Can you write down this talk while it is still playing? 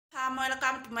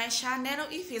welcome to my channel.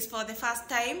 If it's for the first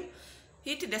time,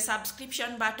 hit the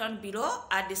subscription button below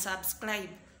and subscribe.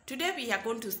 Today we are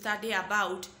going to study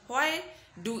about why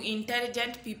do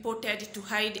intelligent people tend to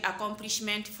hide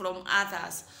accomplishment from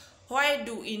others. Why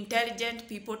do intelligent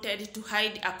people tend to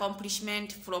hide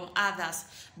accomplishment from others?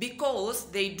 Because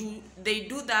they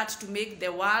do that to make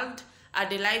the world and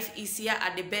the life easier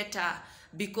and better.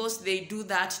 Because they do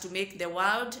that to make the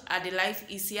world and the life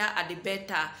easier and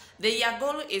better. Their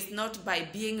goal is not by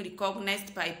being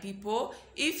recognized by people.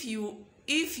 If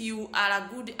you are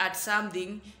good at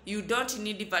something, you don't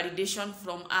need validation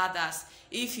from others.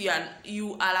 If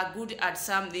you are good at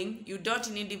something, you don't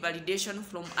need validation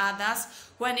from others.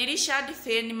 When Richard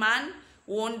Feynman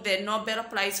won the Nobel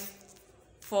Prize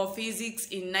for Physics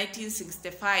in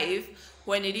 1965,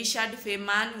 when Richard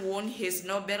Feynman won his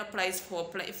Nobel Prize for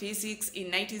Physics in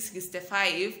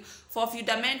 1965 for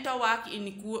fundamental work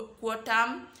in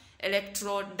quantum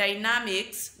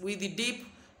electrodynamics with deep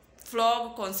flow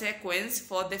consequence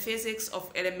for the physics of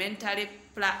elementary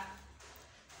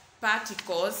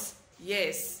particles.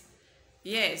 Yes,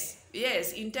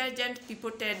 intelligent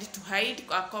people tend to hide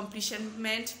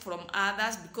accomplishment from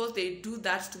others because they do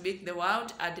that to make the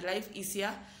world and life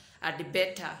easier and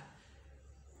better.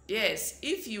 Yes,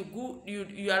 if you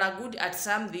are good at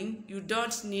something, you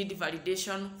don't need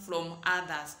validation from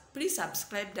others. Please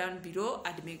subscribe down below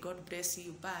and may God bless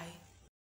you. Bye.